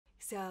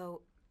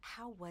So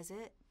how was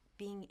it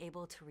being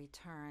able to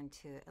return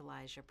to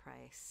Elijah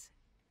Price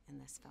in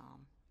this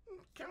film?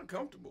 Kind of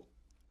comfortable.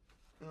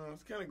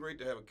 It's kind of great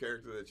to have a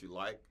character that you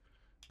like,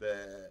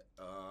 that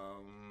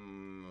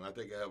I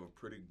think I have a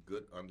pretty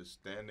good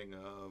understanding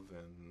of,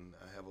 and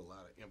I have a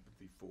lot of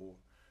empathy for,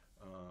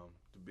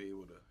 to be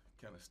able to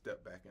kind of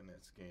step back in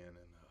that skin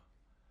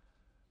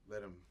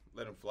and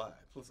let him fly.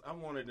 Plus, I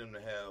wanted him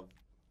to have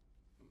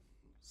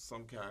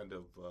some kind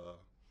of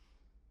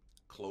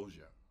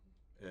closure,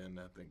 and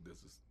I think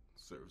this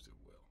serves it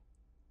well.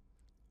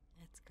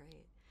 That's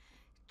great.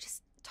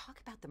 Just talk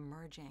about the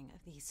merging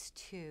of these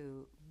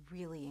two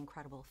really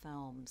incredible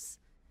films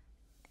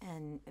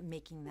and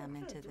making them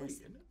into three, this.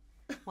 Isn't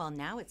it? Well,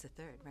 now it's a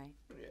third, right?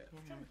 Yeah,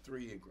 kind of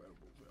three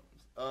incredible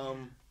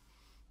films.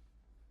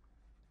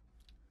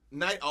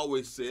 Knight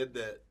always said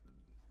that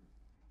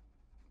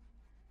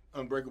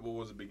Unbreakable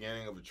was the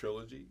beginning of a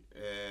trilogy,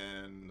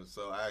 and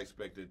so I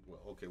expected,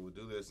 well, okay, we'll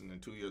do this, and then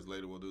 2 years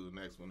later we'll do the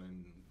next one,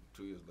 and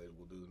 2 years later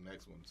we'll do the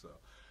next one. So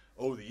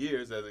over the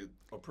years, as it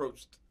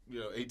approached,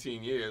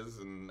 18 years,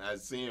 and I'd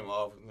see him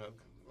off,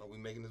 are we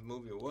making this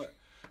movie or what?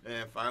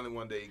 And finally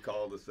one day he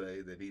called to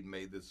say that he'd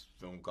made this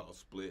film called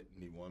Split,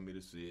 and he wanted me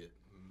to see it.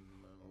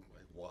 And I was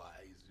like, why?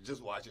 He said,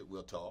 just watch it,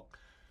 we'll talk.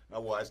 I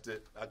watched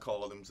it. I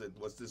called him and said,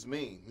 what's this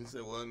mean? He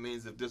said, well, it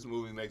means if this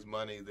movie makes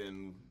money,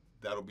 then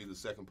that'll be the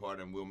second part,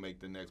 and we'll make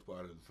the next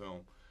part of the film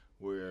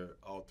where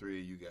all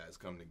three of you guys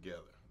come together.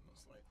 And I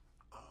was like,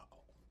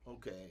 oh,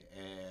 okay.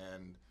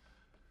 And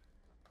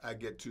I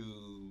get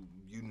to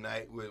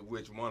unite with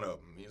which one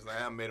of them. He's like, I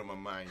haven't made up my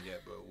mind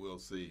yet, but we'll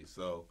see.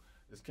 So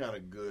it's kind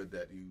of good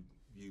that he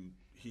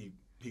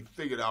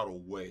figured out a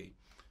way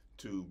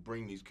to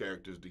bring these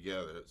characters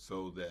together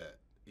so that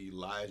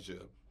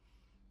Elijah,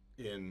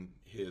 in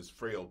his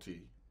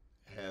frailty,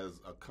 has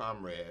a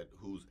comrade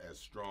who's as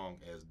strong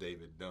as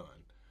David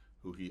Dunn,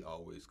 who he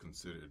always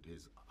considered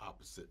his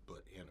opposite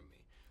but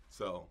enemy.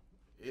 So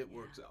it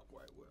works out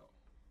quite well.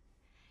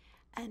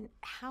 And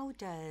how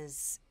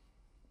does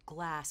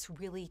Glass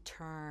really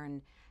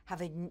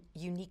have a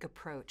unique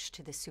approach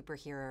to the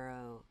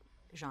superhero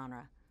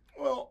genre?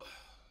 Well,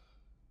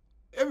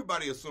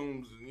 everybody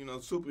assumes,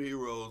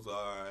 superheroes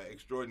are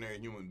extraordinary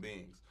human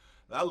beings.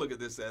 I look at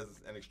this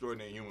as an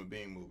extraordinary human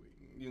being movie.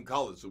 You can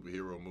call it a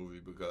superhero movie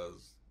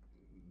because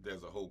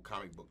there's a whole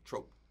comic book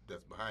trope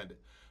that's behind it.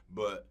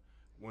 But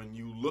when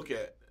you look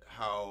at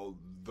how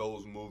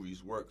those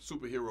movies work,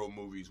 superhero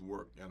movies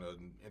work in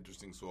an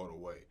interesting sort of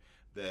way,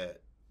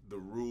 that the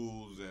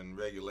rules and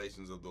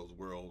regulations of those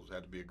worlds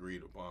have to be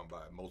agreed upon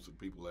by most of the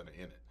people that are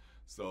in it.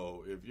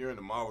 So if you're in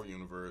the Marvel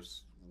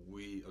universe,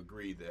 we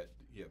agree that,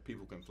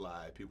 people can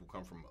fly, people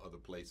come from other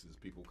places,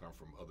 people come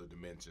from other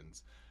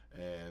dimensions,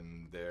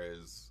 and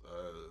there's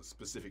a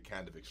specific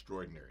kind of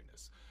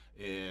extraordinariness.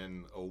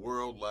 In a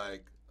world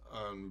like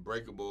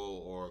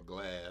Unbreakable or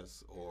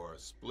Glass or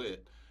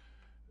Split,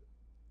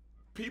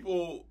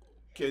 people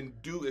can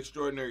do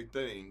extraordinary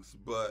things,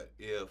 but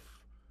if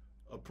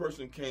a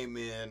person came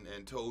in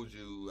and told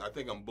you, I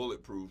think I'm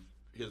bulletproof,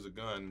 here's a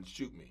gun,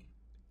 shoot me,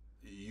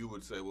 you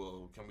would say,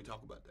 well, can we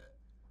talk about that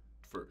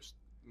first?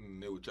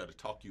 And they would try to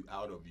talk you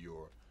out of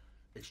your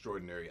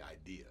extraordinary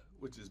idea,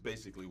 which is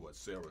basically what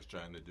Sarah's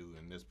trying to do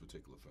in this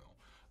particular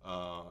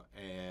film.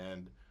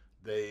 And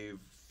they've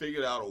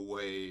figured out a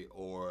way,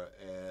 or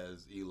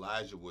as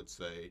Elijah would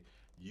say,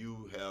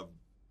 you have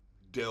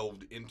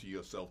delved into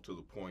yourself to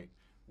the point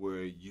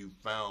where you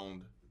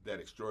found that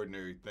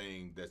extraordinary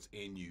thing that's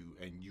in you,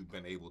 and you've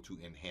been able to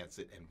enhance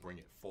it and bring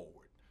it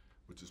forward,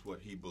 which is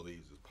what he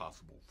believes is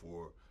possible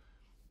for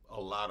a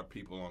lot of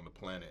people on the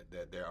planet,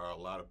 that there are a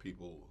lot of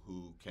people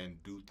who can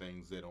do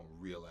things they don't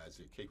realize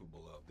they're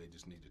capable of. They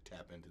just need to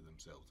tap into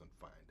themselves and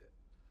find it.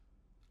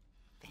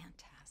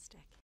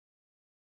 Fantastic.